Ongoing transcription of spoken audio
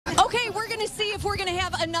Okay, we're going to see if we're going to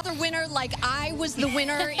have another winner like I was the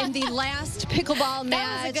winner in the last pickleball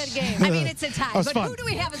match. That was a good game. I mean, it's a tie. But fun. who do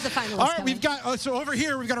we have as the finalists? All right, we've got, so over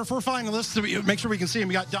here, we've got our 4 finalists. So make sure we can see them.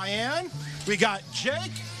 We got Diane, we got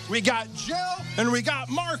Jake, we got Jill, and we got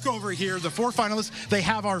Mark over here, the 4 finalists. They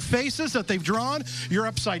have our faces that they've drawn. You're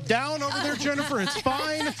upside down over there, Jennifer. It's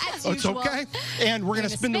fine. As It's usual. okay. And we're going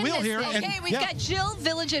to spin the wheel here. Okay, And, we've got Jill,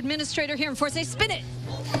 village administrator here in Forsyth. Spin it.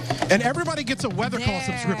 and everybody gets a weather call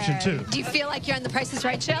subscription, too. Do you feel like you're on The Price is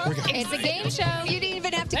Right, Jill? It's a game show. You didn't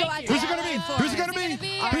even have to go out. Who's it going to be? Who's it going to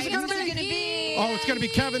be? Who's it going to be? Oh, it's going to be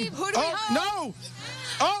Kevin. Who do we Oh, hope? no.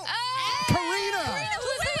 Oh, Karina.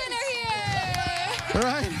 Who's the winner here? All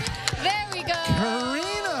right. There we go.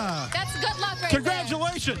 Karina. That's good luck right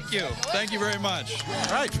Congratulations. Thank you. Thank you very much.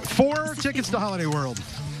 All right, 4 tickets to Holiday World.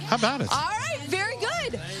 How about it? All right, very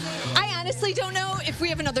good. I honestly don't know if we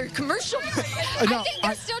have another commercial. No, I think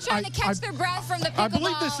they're still trying to catch their breath from the pickleball I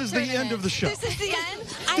believe this is the end of the show. This is the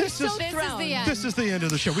end. I'm This so is- thrown. the end. This is the end of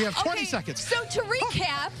the show. We have 20 Okay, seconds. So to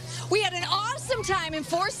recap, we had an awesome time in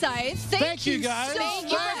Forsyth. Thank you, guys. So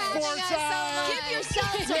Thank you for much. having us so much. Give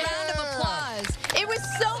yourselves a round of applause. It was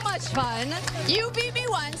so much fun. You beat me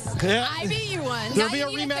once. Yeah. I beat you once. There'll Now be you a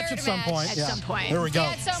need a rematch third at some match. point. At Yeah. some point. There we go. We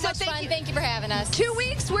had so much thank fun. you. Thank you for having us. 2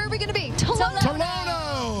 weeks, where are we going to be? Tolono.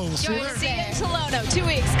 Tolono. See you Join there. us See you in there. Tolono. 2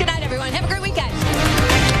 weeks.